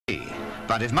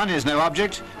But if money is no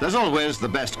object, there's always the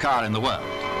best car in the world.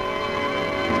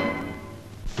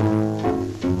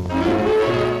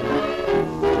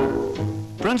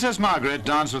 Princess Margaret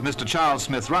danced with Mr. Charles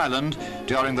Smith Ryland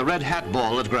during the Red Hat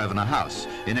Ball at Grosvenor House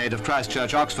in aid of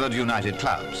Christchurch Oxford United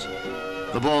Clubs.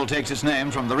 The ball takes its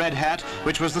name from the red hat,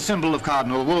 which was the symbol of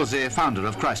Cardinal Wolsey, founder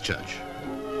of Christchurch.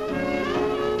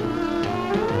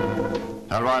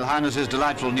 Her Royal Highness's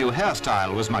delightful new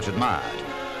hairstyle was much admired.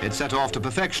 It set off to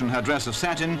perfection her dress of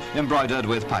satin embroidered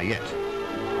with paillettes.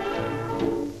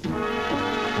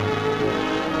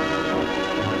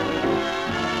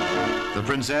 The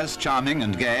princess, charming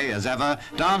and gay as ever,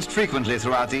 danced frequently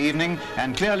throughout the evening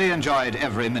and clearly enjoyed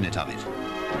every minute of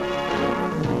it.